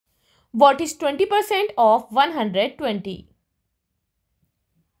What is 20% of 120?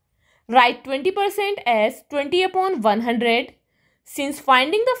 Write 20% as 20 upon 100. Since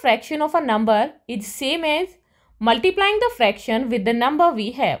finding the fraction of a number is same as multiplying the fraction with the number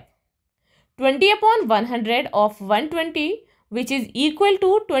we have. 20 upon 100 of 120, which is equal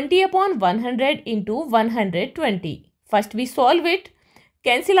to 20 upon 100 into 120. First we solve it.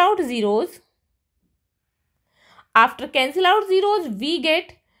 Cancel out zeros. After cancel out zeros, we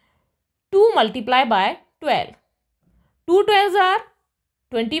get 2 multiplied by 12. 2 12s are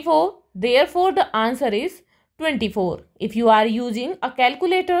 24. Therefore, the answer is 24. If you are using a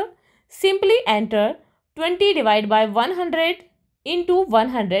calculator, simply enter 20 divided by 100 into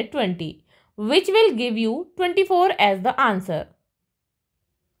 120, which will give you 24 as the answer.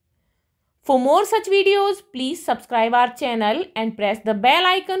 For more such videos, please subscribe our channel and press the bell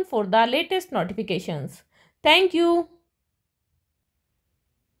icon for the latest notifications. Thank you.